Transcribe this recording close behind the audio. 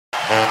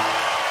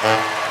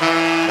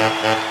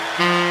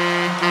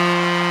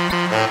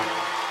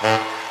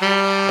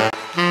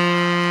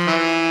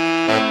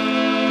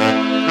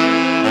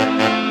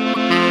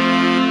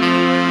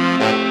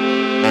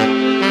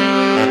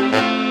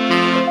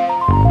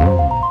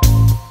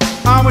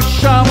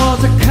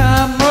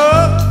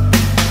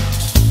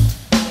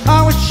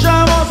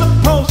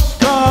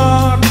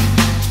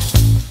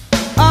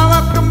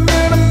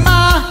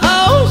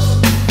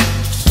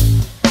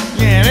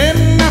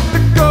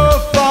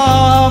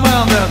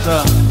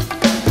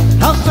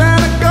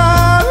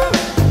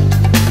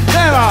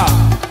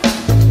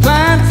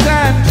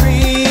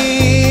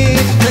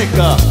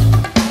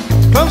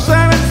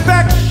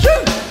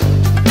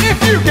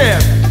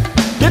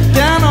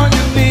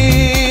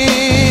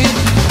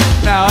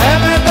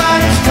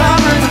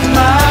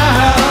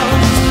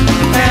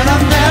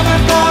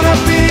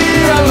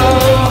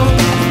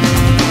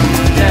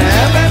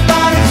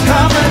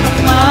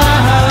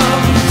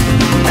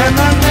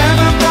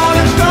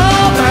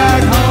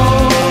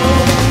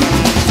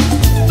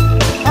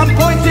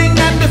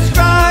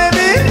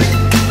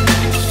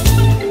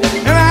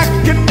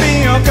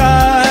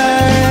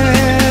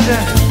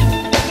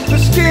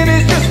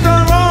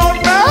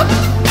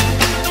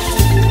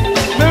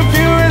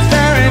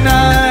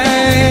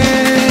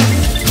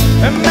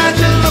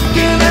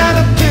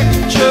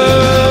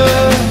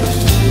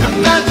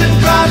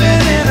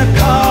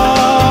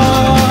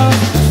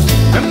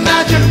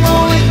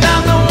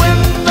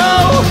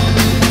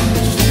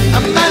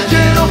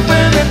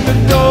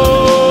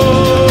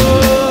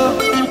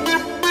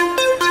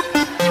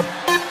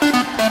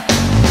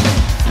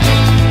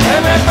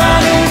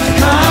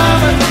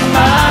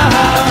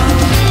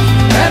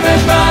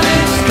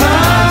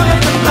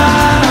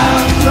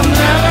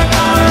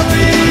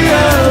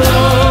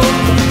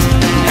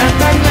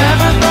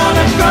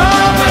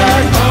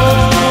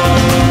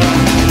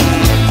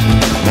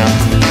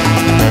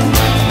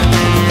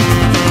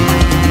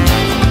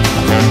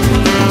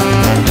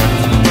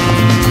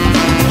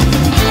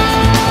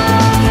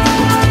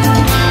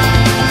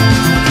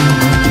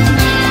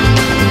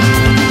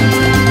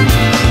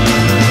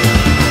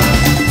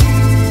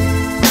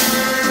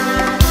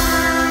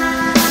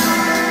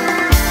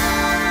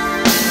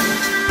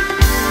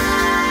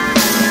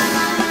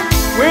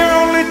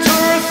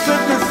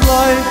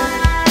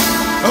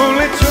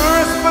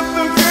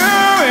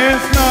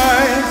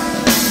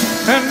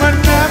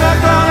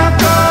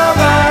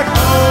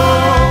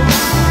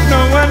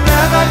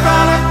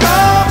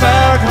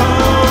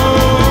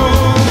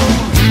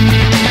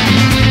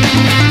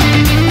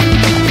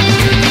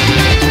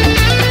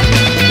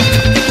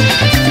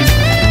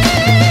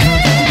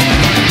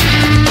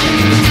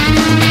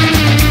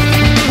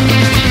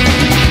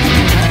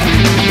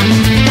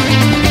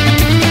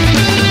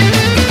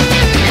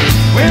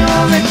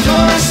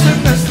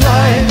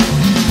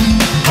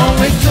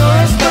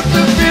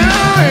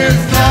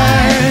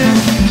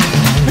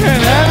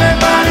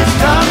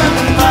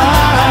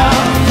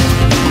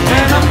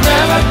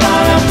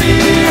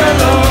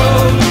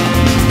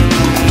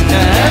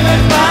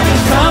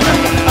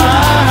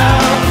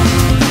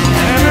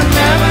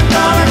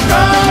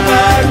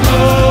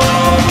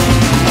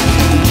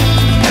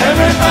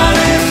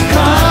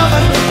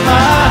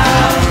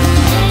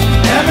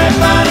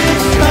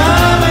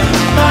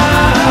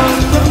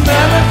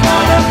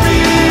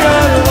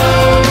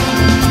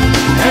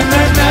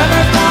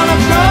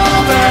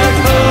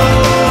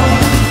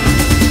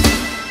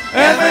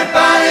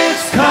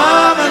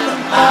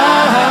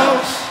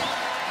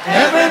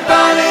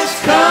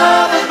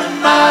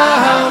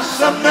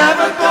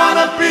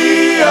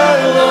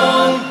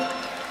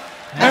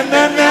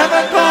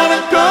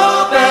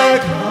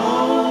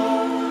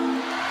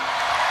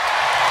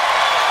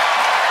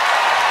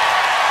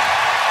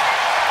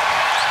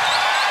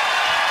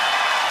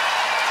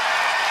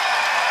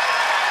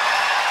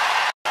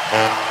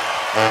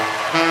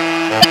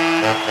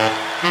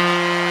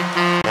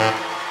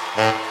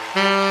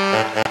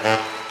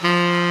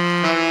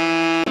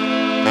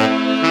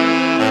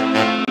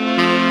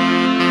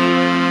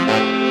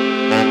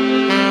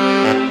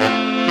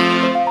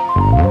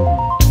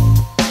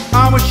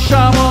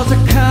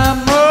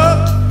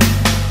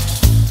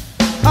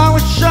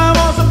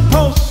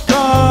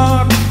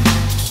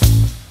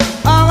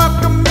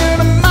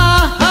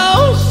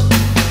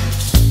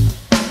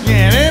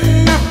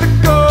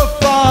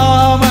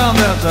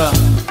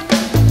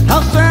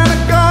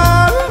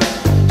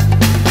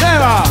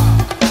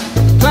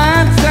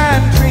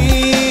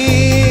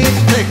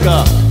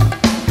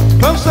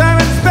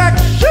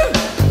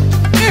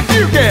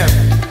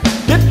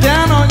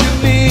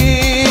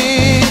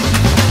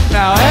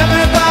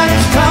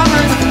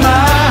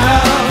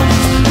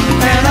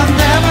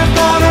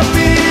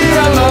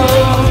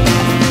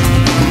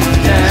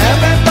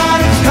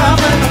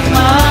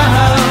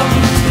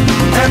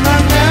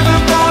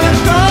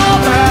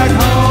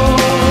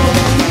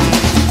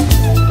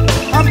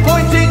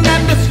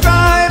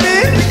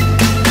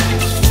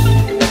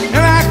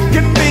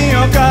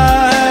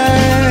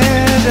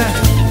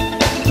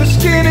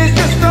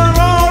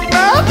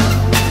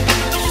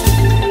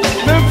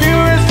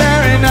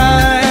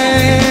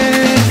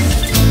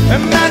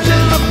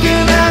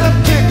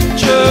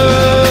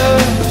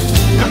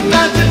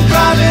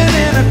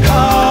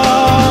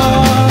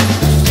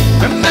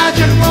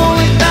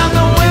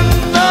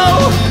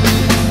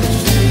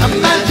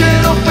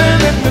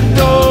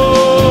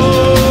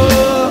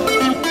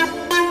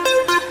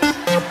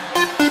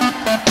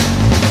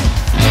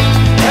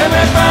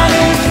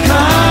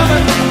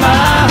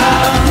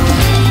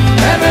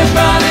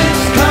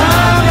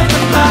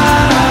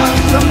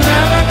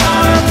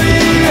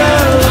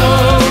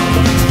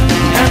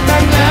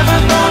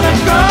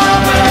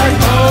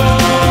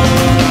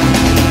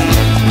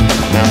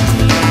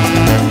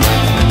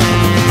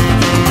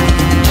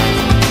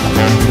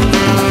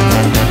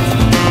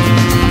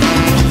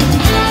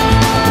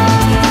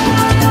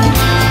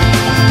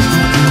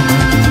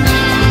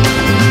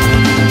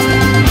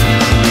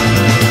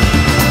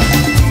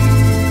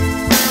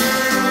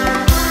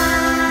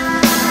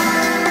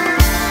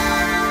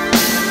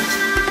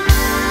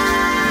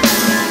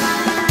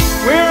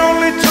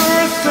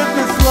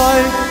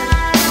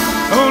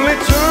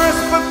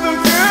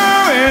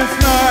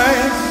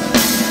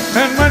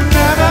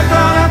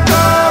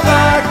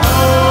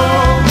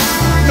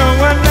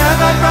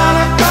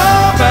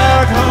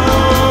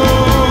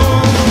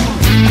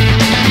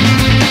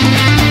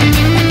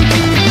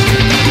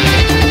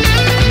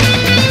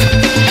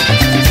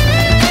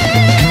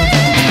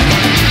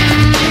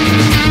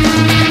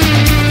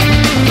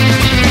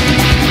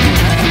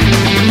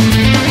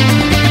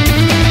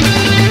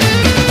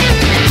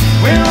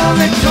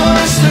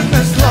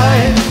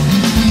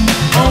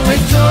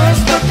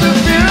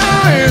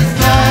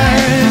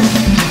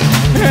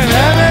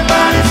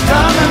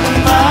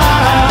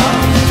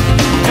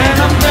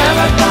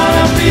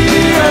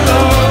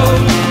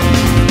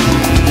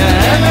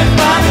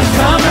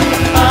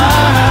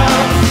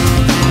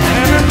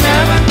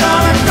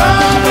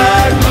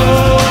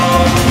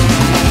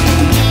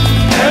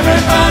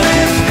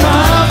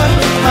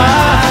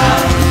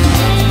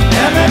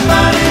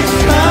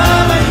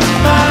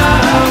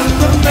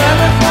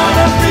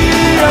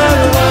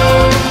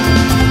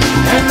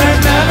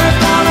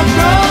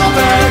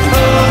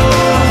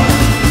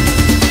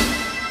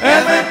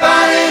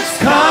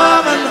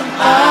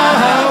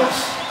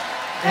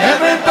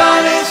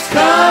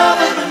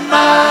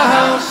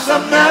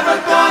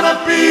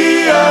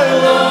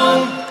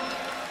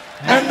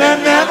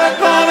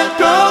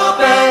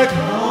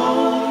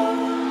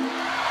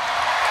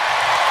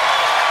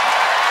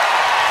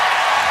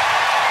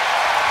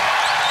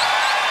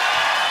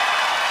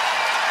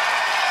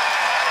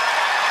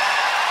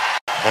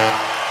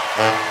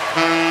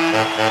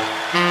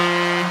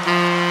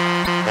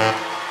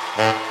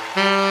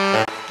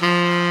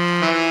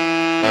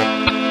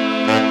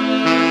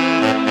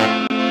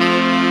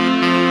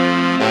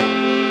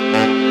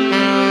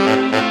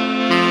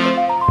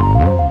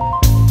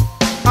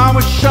I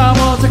wish I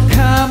was a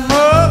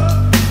camera.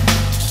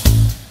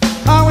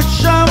 I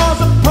wish I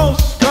was a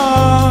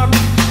postcard.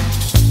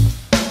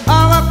 I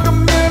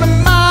welcome you to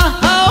my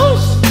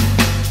house.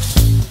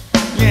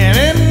 You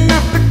didn't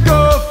have to go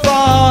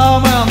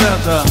far. Well,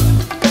 there's a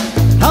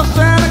house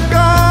and a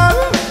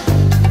garden.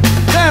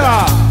 There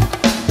are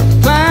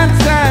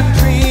plants and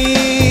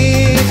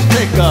trees.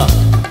 Take a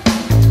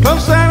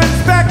closer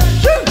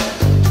inspection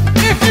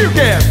if you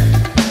get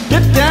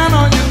down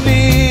on your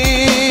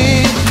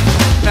knees.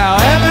 Now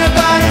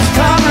everybody's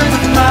coming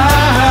to my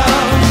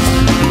house,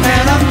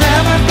 and I'm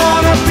never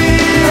gonna be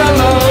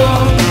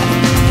alone.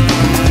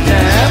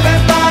 Yeah,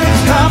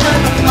 everybody's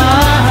coming to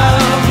my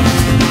house,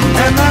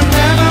 and I'm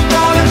never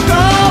gonna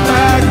go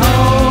back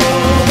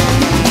home.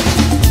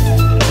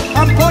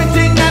 I'm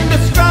pointing and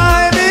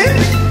describing,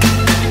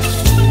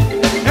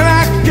 and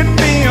I can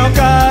be your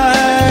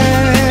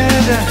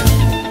guide.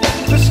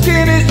 The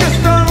skin is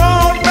just a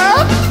road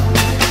map.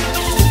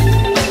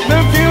 The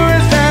view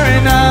is very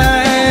nice.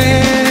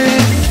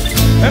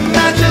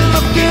 Imagine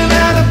looking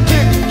at a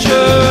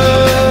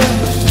picture.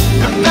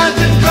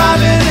 Imagine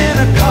driving in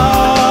a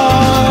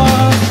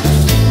car.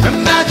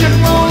 Imagine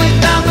rolling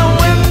down the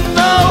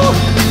window.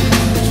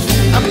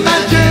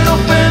 Imagine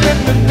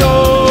opening the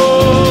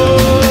door.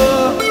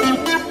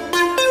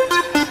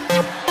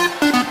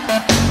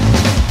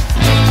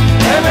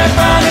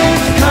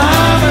 Everybody's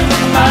coming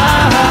to my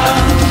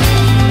house.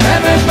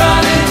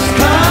 Everybody's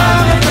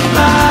coming to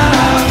my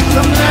house.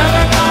 I'm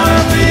never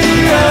gonna be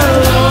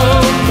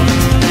alone,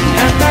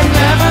 and I'm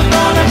never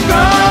gonna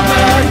go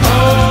back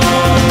home.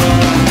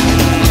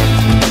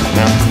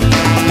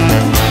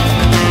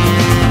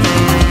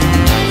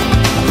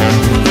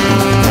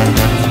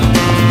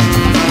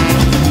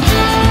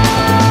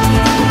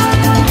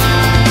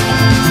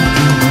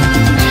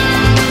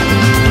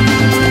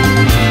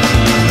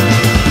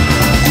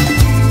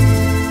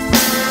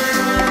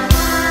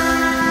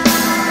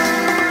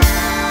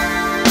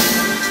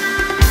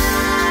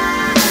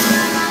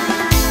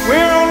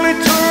 We're only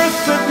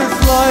tourists in this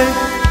life,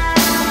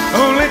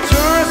 only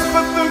tourists,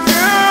 but the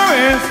view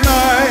is nice.